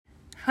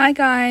Hi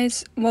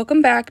guys,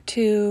 welcome back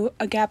to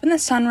A Gap in the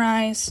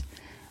Sunrise.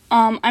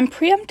 I'm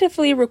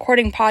preemptively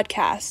recording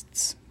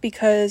podcasts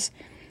because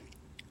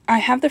I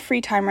have the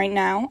free time right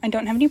now. I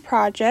don't have any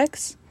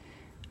projects.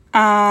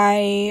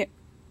 I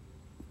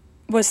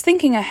was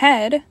thinking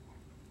ahead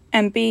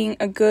and being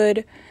a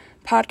good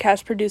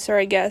podcast producer,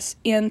 I guess,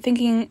 and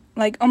thinking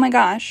like, oh my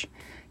gosh,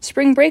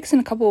 spring break's in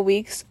a couple of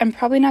weeks. I'm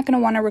probably not going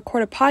to want to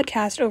record a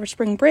podcast over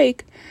spring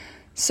break,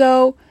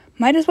 so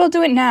might as well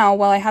do it now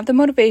while I have the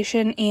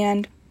motivation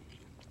and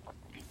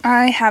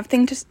I have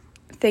things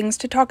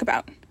to talk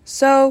about.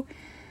 So,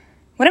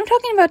 what I'm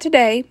talking about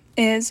today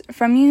is,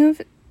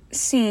 you've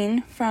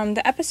seen from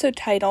the episode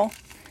title,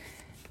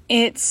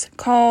 it's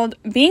called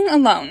Being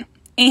Alone.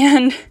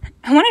 And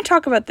I want to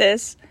talk about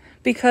this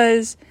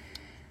because,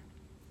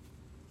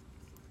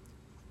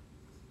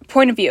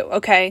 point of view,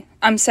 okay?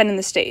 I'm setting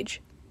the stage.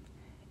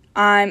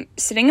 I'm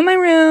sitting in my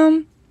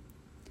room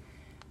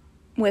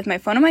with my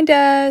phone on my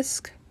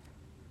desk.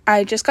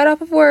 I just got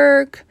off of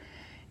work,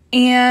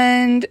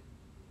 and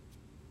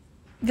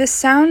this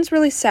sounds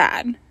really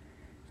sad,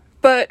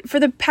 but for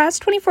the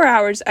past 24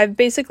 hours, I've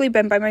basically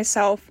been by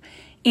myself,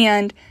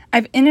 and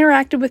I've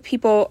interacted with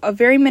people a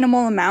very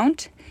minimal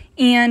amount,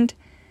 and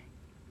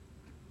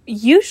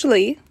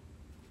usually,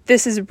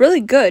 this is really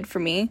good for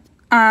me.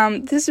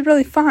 This is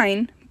really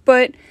fine,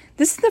 but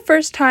this is the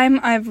first time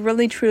I've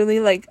really truly,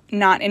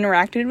 not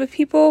interacted with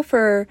people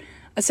for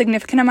a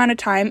significant amount of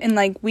time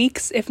in,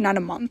 weeks, if not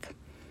a month.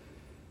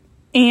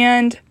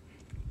 And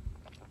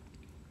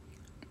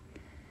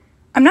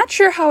I'm not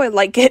sure how I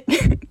like it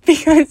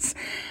because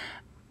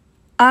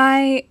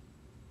I'm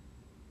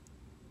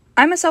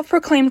a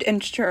self-proclaimed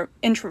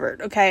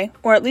introvert, okay?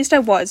 Or at least I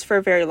was for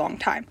a very long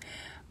time.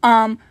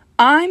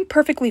 I'm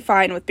perfectly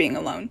fine with being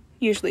alone,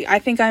 usually. I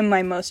think I'm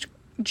my most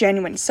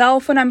genuine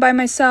self when I'm by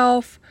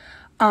myself.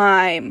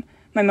 I'm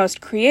my most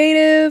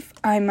creative.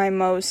 I'm my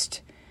most,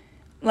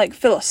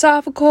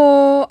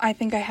 philosophical. I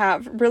think I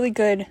have really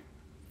good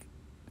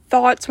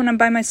thoughts when I'm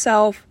by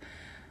myself.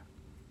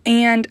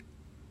 And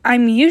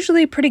I'm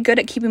usually pretty good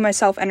at keeping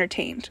myself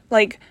entertained.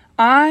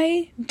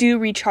 I do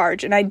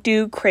recharge and I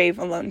do crave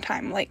alone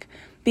time.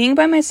 Being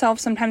by myself,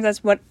 sometimes that's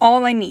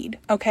all I need,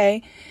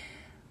 okay?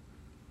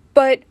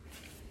 But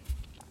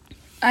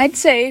I'd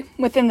say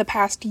within the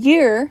past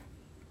year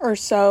or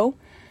so,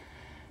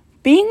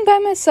 being by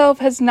myself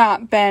has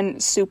not been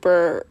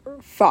super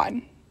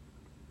fun,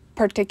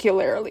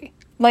 particularly.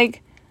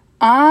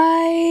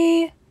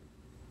 I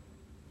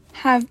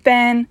have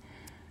been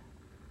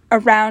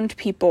around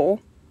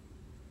people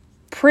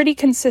pretty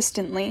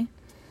consistently,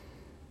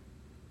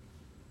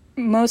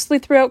 mostly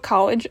throughout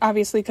college,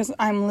 obviously, because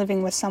I'm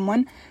living with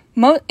someone,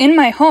 in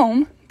my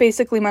home,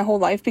 basically my whole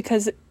life,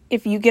 because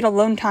if you get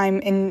alone time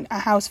in a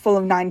house full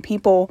of 9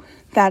 people,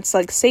 that's,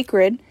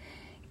 sacred,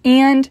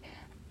 and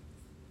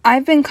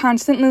I've been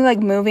constantly,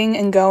 moving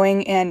and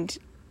going and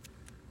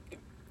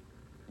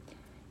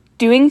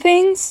doing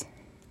things,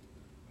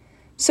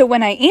 so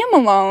when I am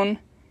alone,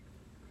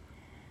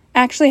 I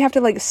actually have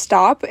to,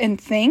 stop and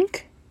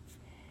think.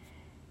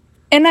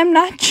 And I'm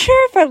not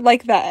sure if I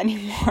like that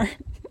anymore.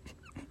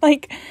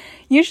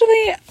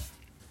 Usually,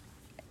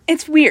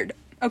 it's weird,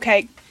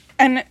 okay?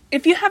 And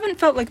if you haven't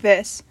felt like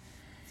this,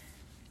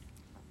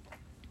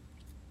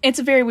 it's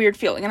a very weird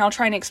feeling, and I'll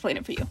try and explain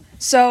it for you.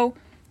 So,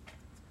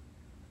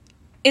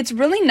 it's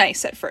really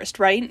nice at first,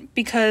 right?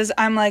 Because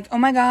I'm oh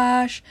my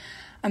gosh,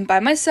 I'm by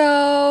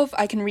myself,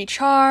 I can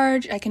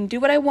recharge, I can do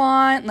what I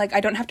want,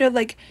 I don't have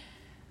to,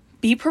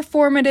 be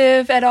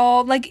performative at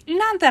all.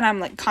 Not that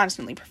I'm,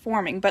 constantly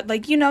performing,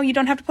 but, you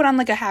don't have to put on,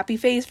 a happy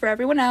face for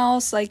everyone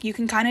else. You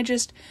can kind of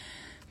just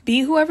be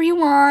whoever you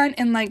want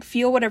and,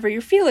 feel whatever you're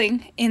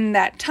feeling in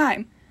that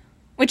time.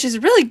 Which is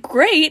really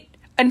great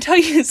until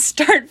you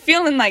start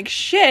feeling like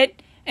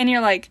shit and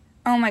you're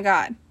oh my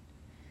god.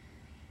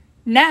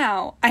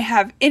 Now I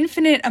have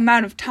infinite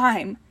amount of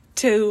time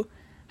to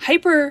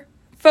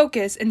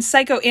hyper-focus and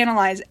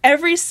psychoanalyze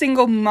every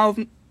single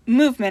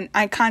movement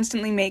I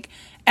constantly make,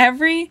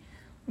 every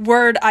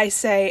word I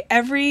say,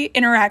 every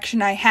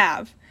interaction I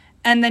have,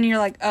 and then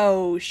you're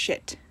oh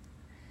shit.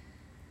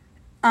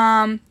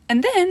 And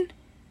then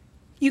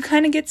you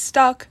kind of get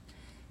stuck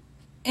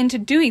into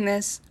doing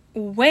this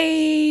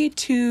way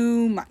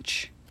too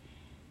much,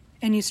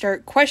 and you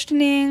start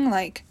questioning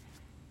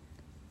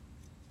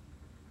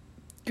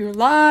your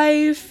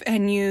life,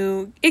 and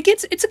it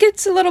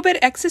gets a little bit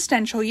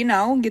existential,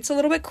 it gets a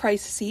little bit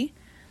crisisy,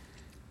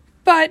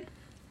 but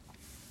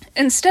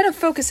instead of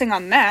focusing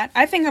on that,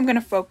 I think I'm going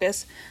to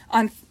focus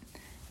on,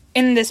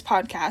 in this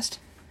podcast,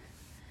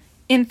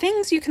 in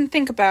things you can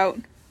think about,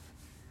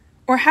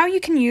 or how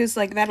you can use,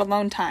 that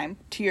alone time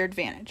to your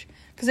advantage.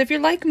 Because if you're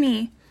like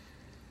me,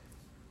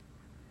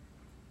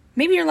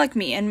 maybe you're like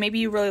me, and maybe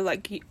you really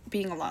like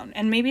being alone,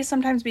 and maybe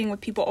sometimes being with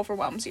people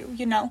overwhelms you,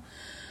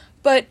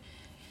 But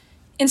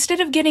instead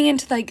of getting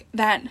into,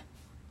 that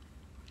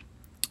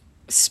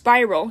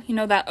spiral,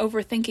 that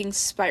overthinking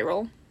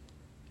spiral,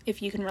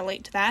 if you can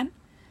relate to that,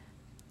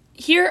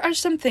 here are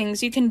some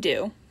things you can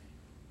do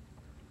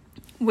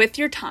with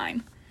your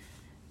time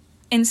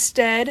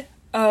instead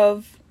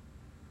of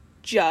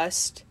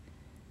just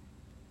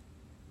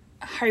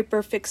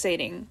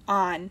hyperfixating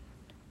on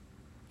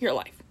your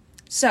life.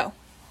 So,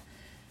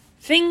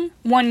 thing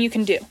one you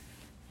can do,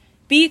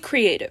 be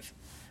creative.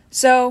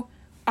 So,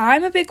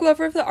 I'm a big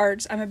lover of the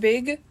arts. I'm a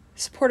big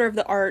supporter of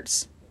the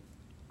arts.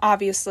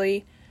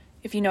 Obviously,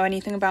 if you know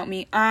anything about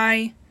me,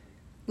 I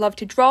love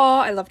to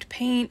draw, I love to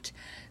paint.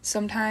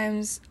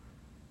 Sometimes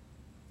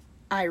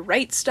I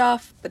write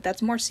stuff, but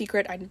that's more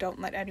secret. I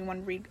don't let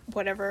anyone read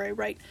whatever I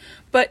write.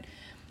 But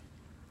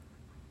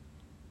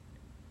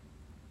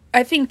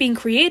I think being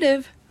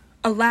creative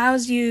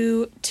allows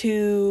you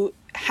to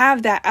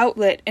have that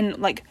outlet and,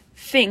 like,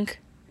 think,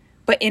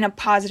 but in a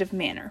positive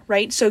manner,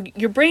 right? So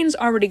your brain's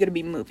already going to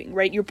be moving,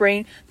 right? Your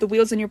brain, the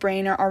wheels in your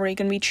brain are already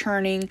going to be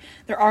churning.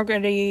 They're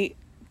already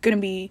going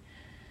to be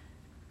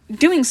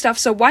doing stuff.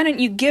 So why don't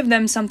you give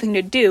them something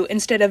to do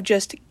instead of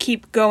just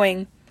keep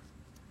going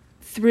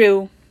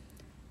through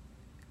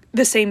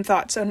the same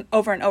thoughts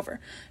over and over?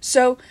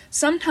 So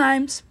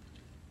sometimes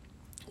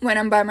when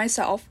I'm by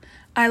myself,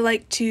 I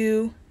like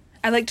to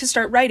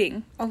start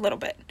writing a little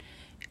bit.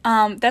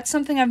 That's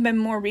something I've been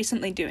more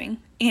recently doing,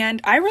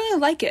 and I really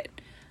like it.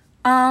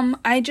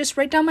 I just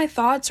write down my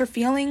thoughts or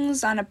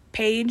feelings on a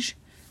page.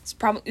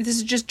 This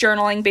is just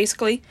journaling,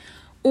 basically.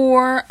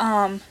 Or,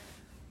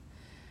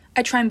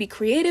 I try and be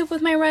creative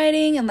with my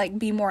writing and, like,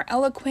 be more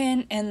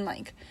eloquent and,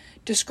 like,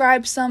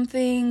 describe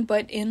something,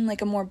 but in,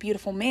 like, a more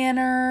beautiful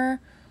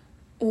manner.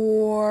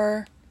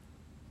 Or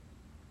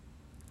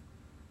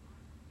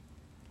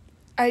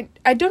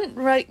I don't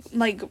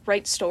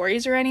write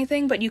stories or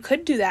anything, but you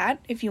could do that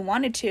if you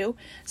wanted to.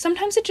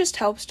 Sometimes it just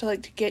helps to,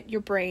 like, to get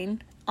your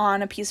brain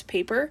on a piece of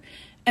paper,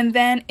 and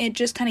then it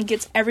just kind of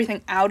gets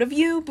everything out of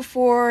you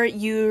before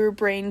your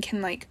brain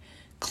can, like,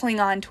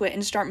 cling on to it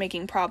and start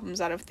making problems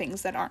out of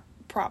things that aren't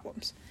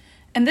problems.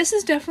 And this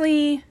is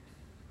definitely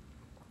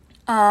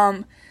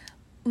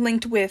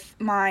linked with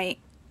my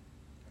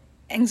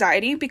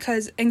anxiety,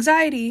 because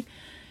anxiety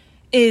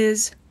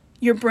is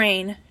your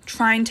brain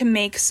trying to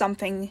make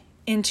something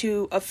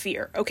into a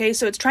fear, okay?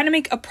 So it's trying to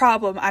make a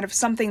problem out of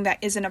something that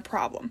isn't a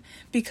problem,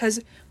 because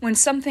when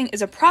something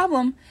is a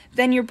problem,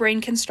 then your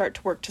brain can start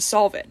to work to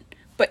solve it.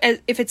 But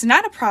if it's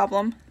not a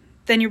problem,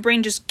 then your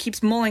brain just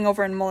keeps mulling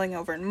over and mulling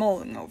over and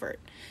mulling over it.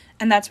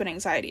 And that's what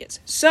anxiety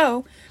is.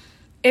 So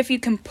if you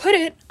can put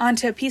it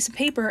onto a piece of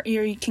paper,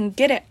 or you can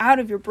get it out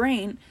of your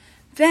brain,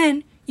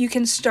 then you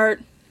can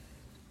start,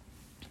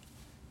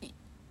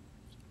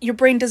 your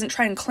brain doesn't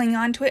try and cling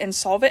on to it and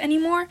solve it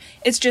anymore.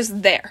 It's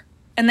just there.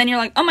 And then you're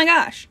like, oh my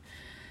gosh,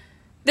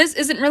 this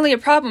isn't really a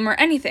problem or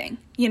anything,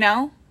 you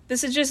know?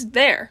 This is just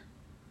there.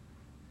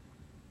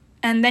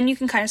 And then you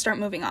can kind of start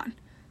moving on.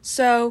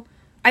 So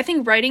I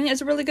think writing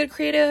is a really good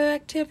creative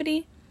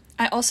activity.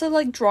 I also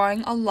like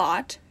drawing a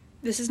lot.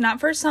 This is not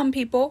for some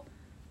people.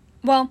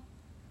 Well,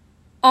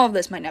 all of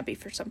this might not be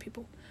for some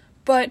people.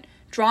 But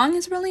drawing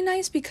is really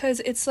nice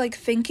because it's like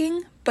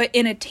thinking, but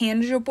in a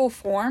tangible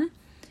form.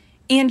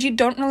 And you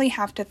don't really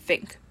have to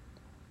think.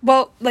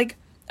 Well, like,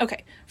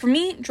 okay, for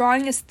me,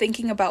 drawing is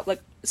thinking about,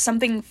 like,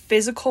 something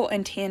physical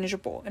and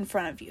tangible in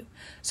front of you.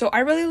 So I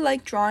really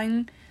like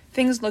drawing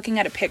things looking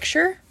at a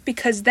picture,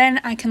 because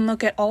then I can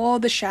look at all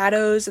the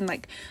shadows and,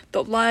 like,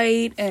 the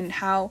light and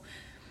how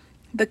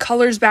the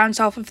colors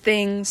bounce off of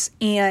things,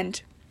 and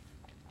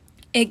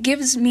it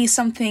gives me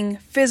something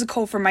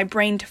physical for my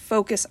brain to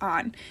focus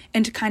on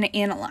and to kind of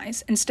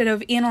analyze, instead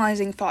of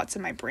analyzing thoughts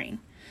in my brain.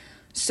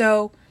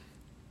 So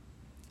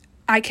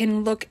I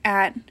can look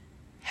at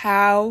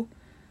how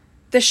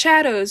the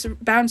shadows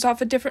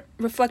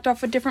reflect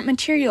off a different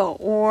material,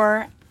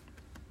 or,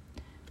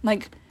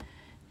 like,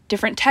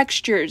 different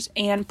textures,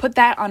 and put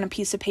that on a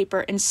piece of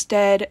paper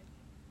instead.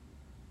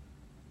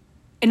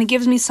 And it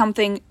gives me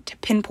something to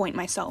pinpoint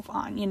myself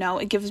on, you know?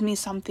 It gives me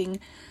something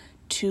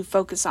to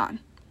focus on.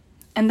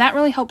 And that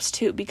really helps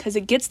too, because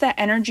it gets that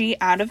energy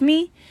out of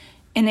me,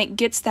 and it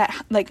gets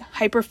that, like,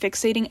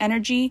 hyperfixating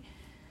energy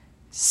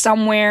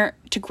somewhere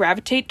to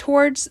gravitate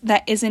towards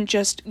that isn't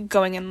just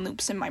going in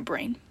loops in my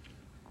brain.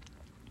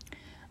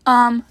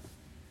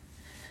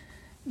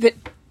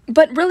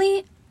 But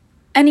really,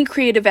 any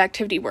creative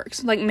activity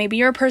works. Like, maybe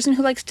you're a person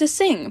who likes to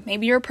sing.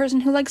 Maybe you're a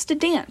person who likes to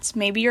dance.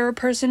 Maybe you're a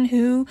person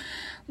who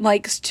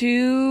likes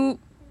to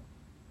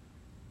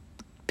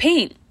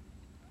paint.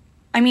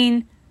 I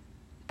mean,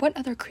 what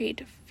other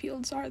creative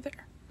fields are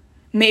there?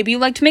 Maybe you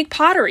like to make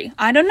pottery.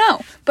 I don't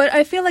know. But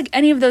I feel like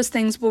any of those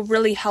things will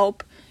really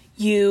help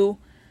you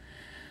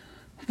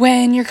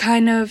when you're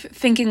kind of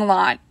thinking a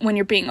lot when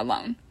you're being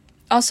alone.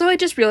 Also, I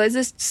just realized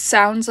this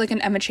sounds like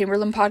an Emma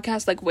Chamberlain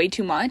podcast, like, way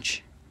too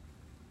much.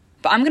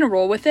 But I'm going to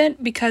roll with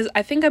it, because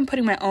I think I'm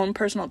putting my own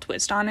personal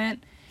twist on it.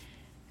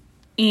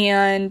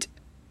 And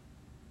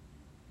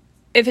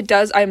if it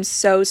does, I'm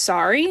so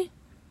sorry.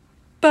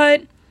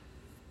 But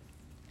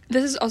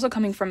this is also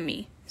coming from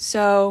me,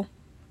 so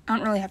I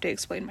don't really have to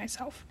explain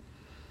myself.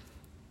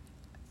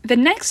 The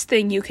next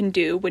thing you can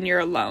do when you're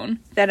alone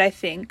that I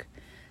think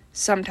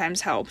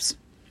sometimes helps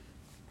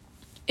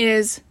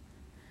is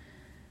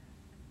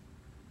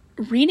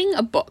reading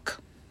a book.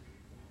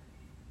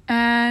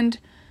 and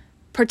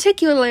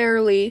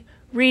particularly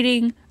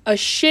reading a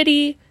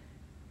shitty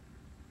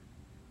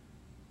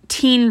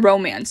teen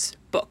romance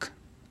book.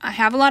 I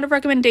have a lot of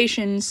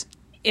recommendations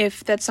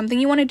if that's something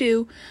you want to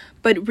do,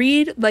 but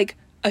read like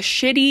a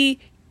shitty,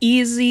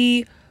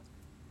 easy,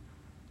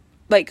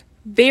 like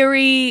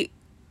very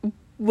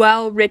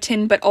well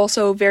written but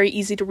also very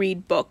easy to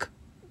read book,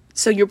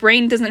 so your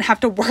brain doesn't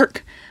have to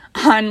work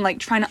on like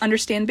trying to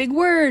understand big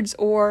words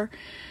or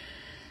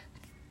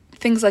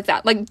things like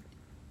that. Like,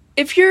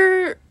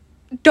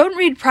 don't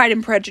read Pride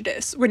and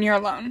Prejudice when you're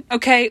alone,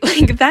 okay?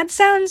 Like, that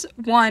sounds,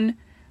 1,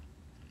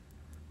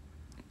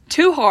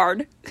 too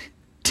hard.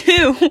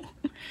 2,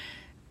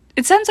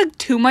 it sounds like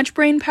too much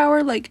brain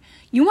power. Like,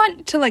 you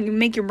want to like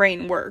make your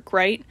brain work,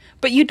 right?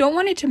 But you don't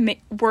want it to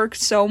work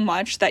so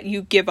much that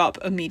you give up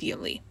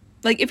immediately.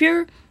 Like,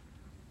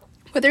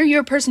 whether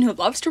you're a person who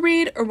loves to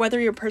read or whether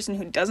you're a person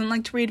who doesn't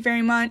like to read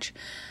very much,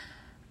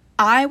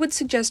 I would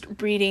suggest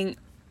reading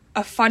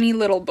a funny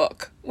little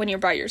book when you're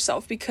by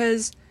yourself,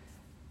 because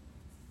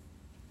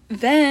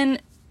then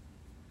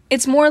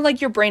it's more like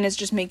your brain is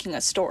just making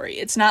a story.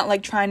 It's not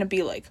like trying to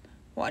be like,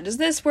 what does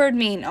this word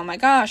mean? Oh my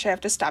gosh, I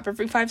have to stop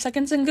every 5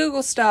 seconds and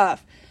Google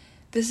stuff.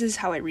 This is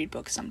how I read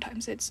books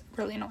sometimes. It's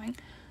really annoying.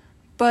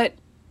 But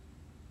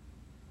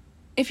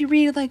if you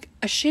read like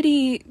a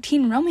shitty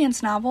teen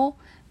romance novel,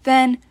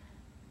 then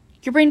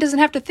your brain doesn't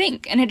have to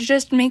think, and it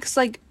just makes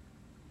like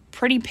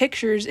pretty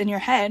pictures in your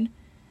head.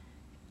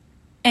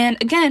 And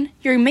again,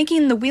 you're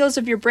making the wheels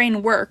of your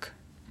brain work,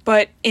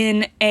 but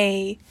in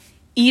a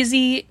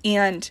easy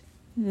and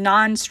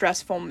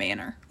non-stressful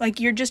manner. Like,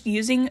 you're just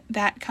using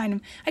that kind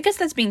of, I guess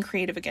that's being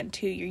creative again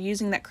too. You're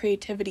using that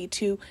creativity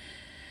to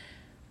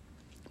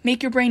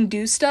make your brain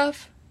do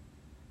stuff,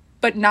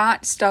 but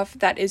not stuff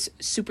that is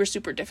super,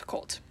 super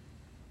difficult.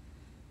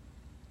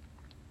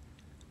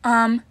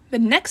 The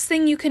next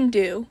thing you can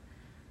do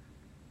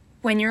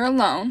when you're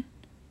alone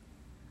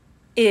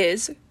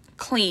is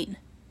clean.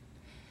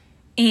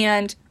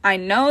 And I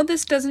know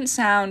this doesn't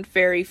sound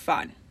very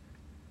fun,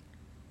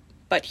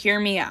 but hear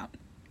me out.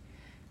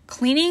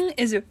 Cleaning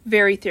is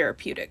very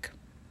therapeutic.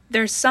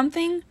 There's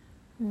something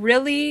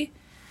really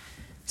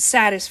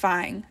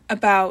satisfying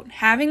about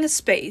having a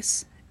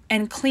space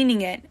and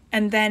cleaning it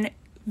and then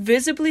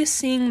visibly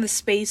seeing the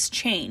space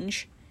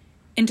change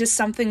into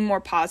something more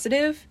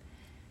positive.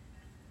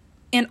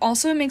 And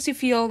also it makes you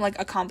feel like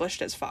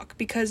accomplished as fuck,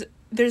 because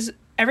there's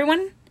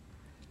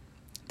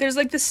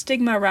like this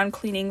stigma around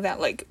cleaning that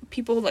like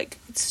people like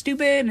it's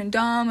stupid and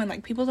dumb and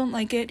like people don't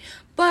like it,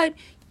 but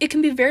it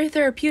can be very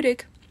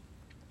therapeutic,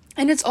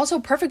 and it's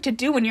also perfect to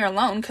do when you're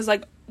alone, because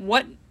like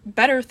what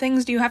better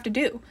things do you have to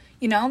do?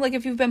 You know, like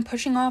if you've been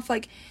pushing off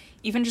like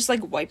even just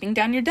like wiping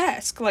down your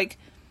desk, like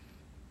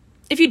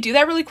if you do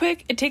that really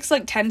quick, it takes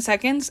like 10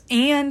 seconds,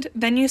 and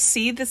then you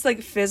see this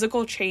like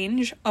physical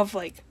change of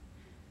like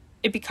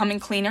it becoming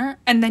cleaner,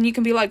 and then you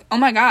can be like, oh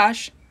my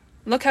gosh,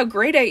 look how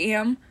great I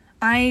am.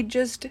 I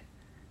just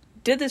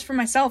did this for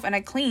myself and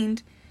I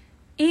cleaned,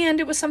 and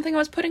it was something I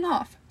was putting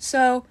off.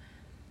 So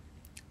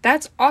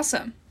that's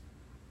awesome,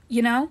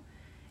 you know?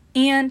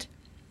 And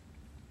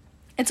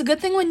it's a good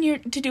thing when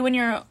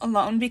you're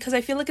alone, because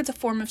I feel like it's a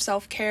form of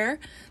self-care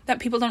that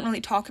people don't really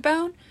talk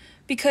about,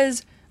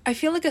 because I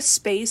feel like a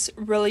space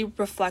really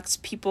reflects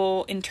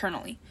people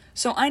internally.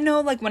 So I know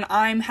like when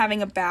I'm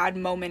having a bad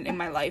moment in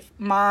my life,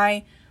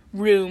 my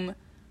room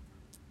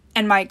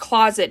and my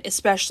closet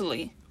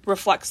especially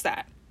reflects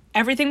that.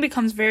 Everything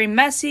becomes very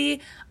messy.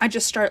 I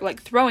just start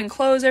like throwing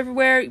clothes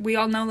everywhere. We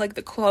all know like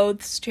the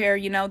clothes chair,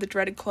 you know, the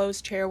dreaded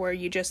clothes chair where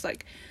you just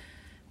like,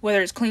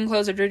 whether it's clean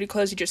clothes or dirty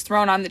clothes, you just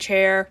throw it on the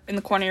chair in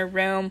the corner of your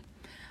room.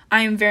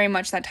 I am very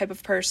much that type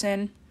of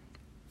person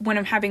when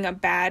I'm having a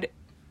bad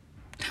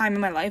time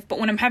in my life. But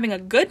when I'm having a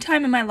good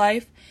time in my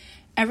life,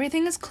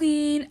 everything is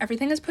clean,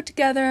 everything is put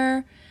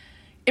together.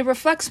 It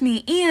reflects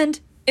me, and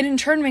it in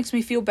turn makes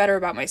me feel better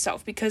about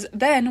myself, because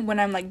then when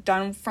I'm like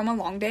done from a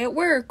long day at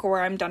work,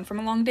 or I'm done from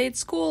a long day at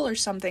school or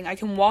something, I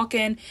can walk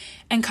in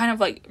and kind of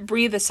like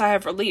breathe a sigh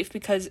of relief,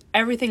 because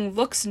everything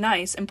looks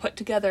nice and put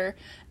together,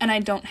 and I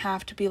don't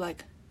have to be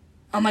like,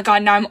 oh my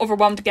god, now I'm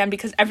overwhelmed again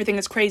because everything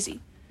is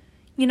crazy.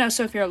 You know,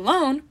 so if you're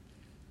alone,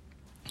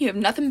 you have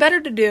nothing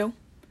better to do,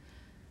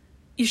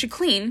 you should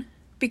clean,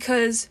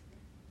 because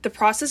the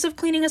process of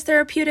cleaning is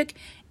therapeutic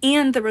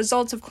and the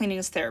results of cleaning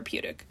is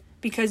therapeutic,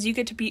 because you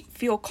get to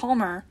feel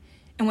calmer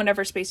in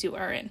whatever space you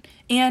are in.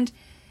 And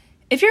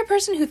if you're a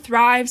person who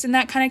thrives in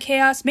that kind of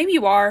chaos, maybe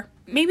you are,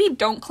 maybe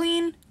don't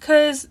clean,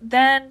 because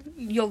then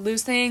you'll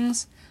lose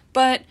things.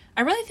 But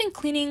I really think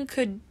cleaning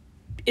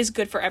is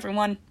good for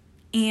everyone,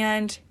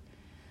 and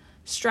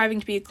striving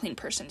to be a clean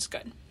person is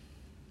good.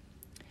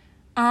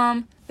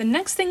 The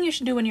next thing you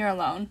should do when you're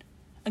alone,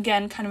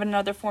 again, kind of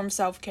another form of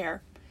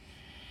self-care,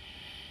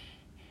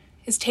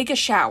 is take a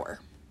shower.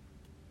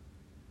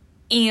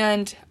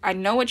 And I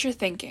know what you're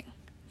thinking.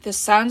 This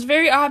sounds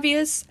very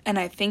obvious, and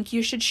I think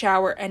you should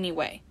shower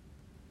anyway.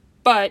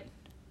 But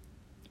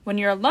when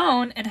you're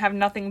alone and have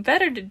nothing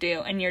better to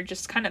do, and you're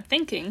just kind of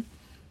thinking,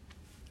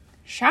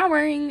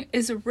 showering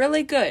is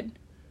really good,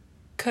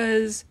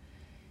 because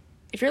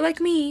if you're like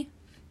me,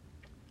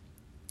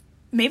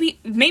 maybe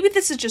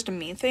this is just a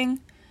me thing,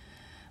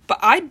 but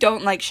I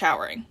don't like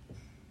showering.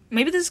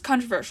 Maybe this is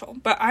controversial,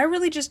 but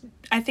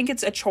I think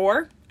it's a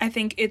chore. I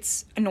think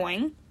it's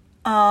annoying.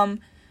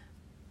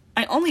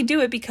 I only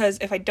do it because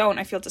if I don't,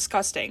 I feel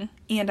disgusting,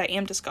 and I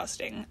am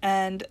disgusting,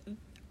 and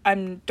I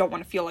don't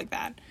want to feel like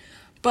that.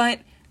 But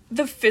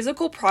the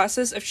physical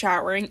process of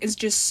showering is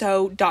just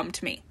so dumb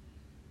to me.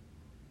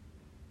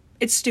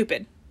 It's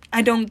stupid.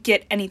 I don't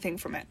get anything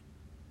from it.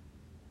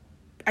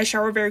 I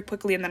shower very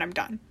quickly and then I'm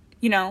done.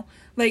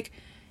 Like,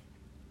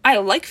 I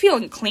like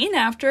feeling clean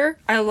after.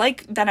 I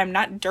like that I'm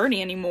not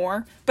dirty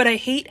anymore, but I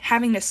hate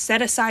having to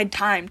set aside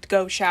time to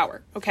go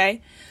shower,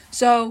 okay?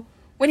 So,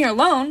 when you're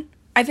alone,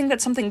 I think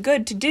that's something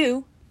good to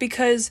do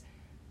because,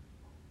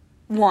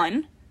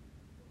 one,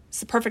 it's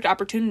the perfect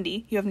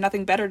opportunity. You have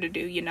nothing better to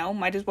do,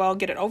 might as well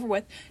get it over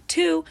with.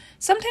 Two,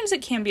 sometimes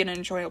it can be an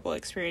enjoyable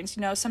experience,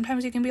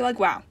 Sometimes you can be like,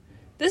 wow,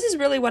 this is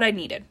really what I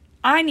needed.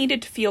 I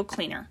needed to feel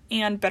cleaner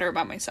and better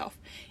about myself.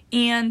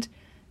 And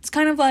it's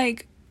kind of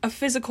like a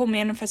physical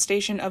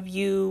manifestation of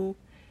you,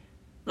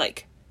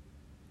 like,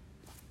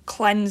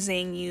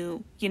 cleansing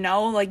you,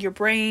 like your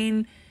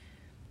brain.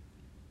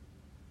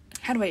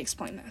 How do I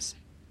explain this?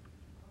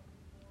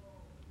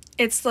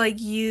 It's like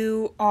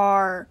you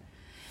are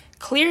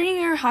clearing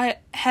your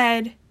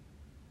head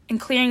and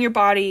clearing your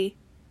body,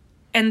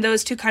 and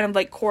those two kind of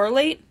like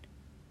correlate,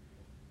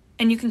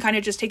 and you can kind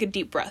of just take a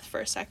deep breath for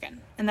a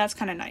second, and that's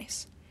kind of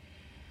nice.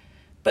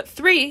 But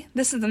 3,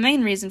 this is the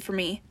main reason for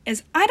me,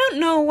 is I don't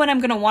know when I'm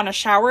going to want to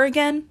shower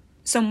again,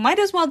 so might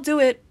as well do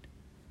it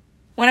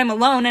when I'm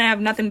alone and I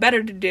have nothing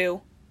better to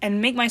do,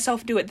 and make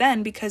myself do it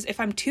then, because if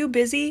I'm too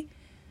busy,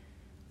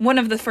 one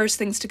of the first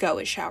things to go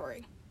is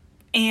showering.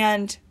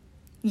 And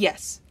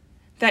yes,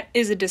 that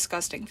is a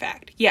disgusting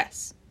fact.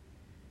 Yes.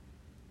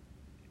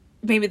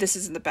 Maybe this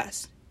isn't the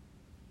best.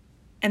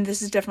 And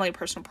this is definitely a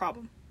personal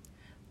problem.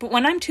 But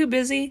when I'm too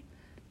busy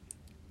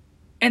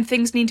and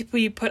things need to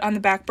be put on the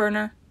back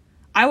burner,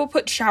 I will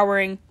put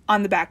showering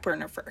on the back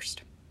burner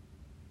first.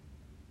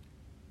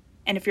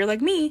 And if you're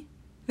like me,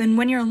 then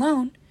when you're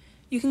alone,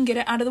 you can get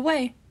it out of the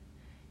way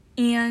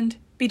and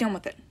be done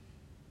with it.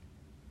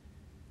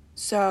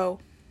 So,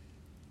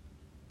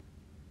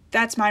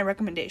 that's my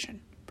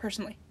recommendation,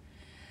 personally.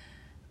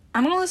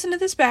 I'm going to listen to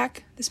this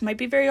back. This might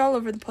be very all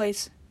over the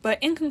place,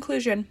 but in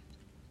conclusion,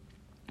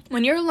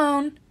 when you're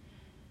alone,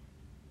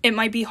 it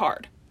might be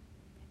hard.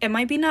 It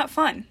might be not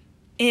fun.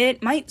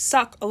 It might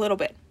suck a little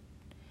bit.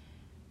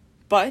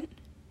 But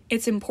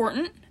it's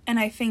important, and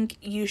I think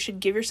you should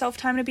give yourself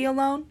time to be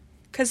alone,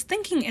 because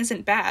thinking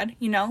isn't bad,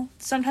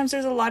 Sometimes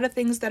there's a lot of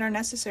things that are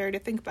necessary to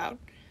think about.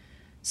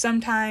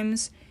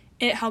 Sometimes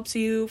it helps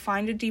you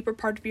find a deeper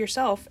part of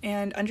yourself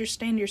and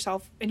understand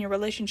yourself and your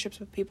relationships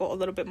with people a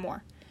little bit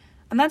more.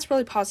 And that's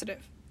really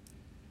positive.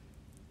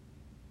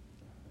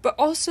 But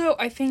also,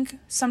 I think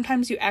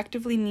sometimes you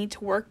actively need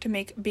to work to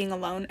make being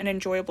alone an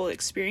enjoyable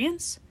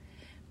experience.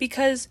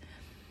 Because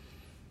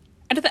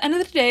at the end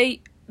of the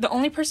day, the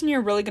only person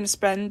you're really going to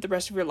spend the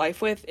rest of your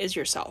life with is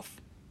yourself.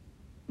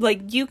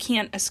 Like, you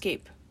can't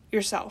escape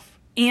yourself.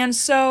 And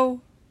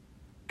so,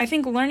 I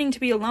think learning to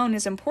be alone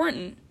is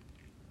important.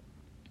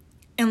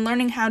 And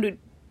learning how to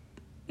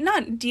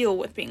not deal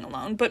with being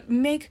alone, but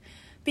make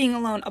being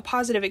alone a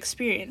positive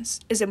experience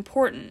is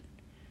important,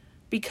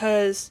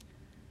 because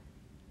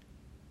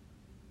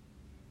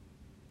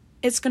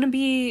it's going to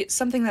be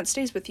something that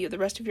stays with you the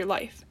rest of your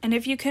life. And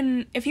if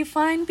you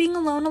find being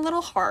alone a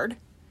little hard,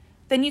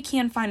 then you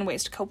can find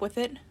ways to cope with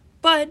it.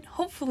 But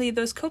hopefully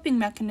those coping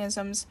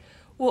mechanisms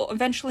will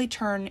eventually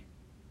turn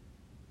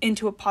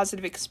into a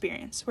positive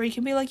experience where you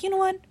can be like, you know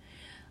what?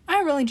 I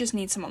really just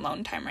need some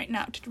alone time right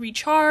now to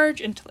recharge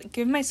and to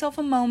give myself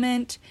a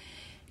moment,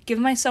 give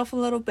myself a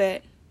little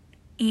bit.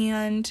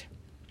 And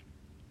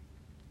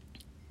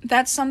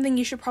that's something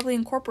you should probably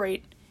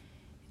incorporate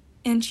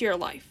into your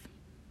life,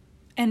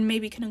 and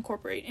maybe can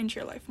incorporate into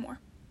your life more.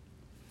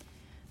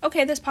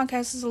 Okay, this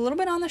podcast is a little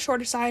bit on the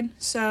shorter side,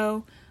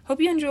 so hope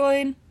you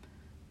enjoyed.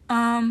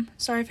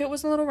 Sorry if it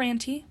was a little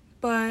ranty,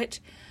 but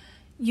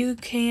you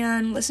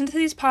can listen to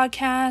these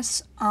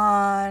podcasts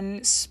on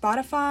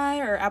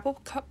Spotify or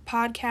Apple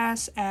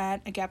Podcasts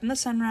at A Gap in the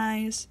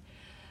Sunrise.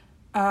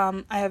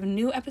 I have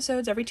new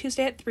episodes every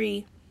Tuesday at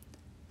 3.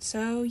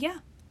 So, yeah.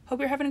 Hope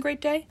you're having a great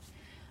day.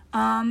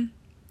 And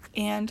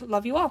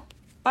love you all.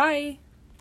 Bye.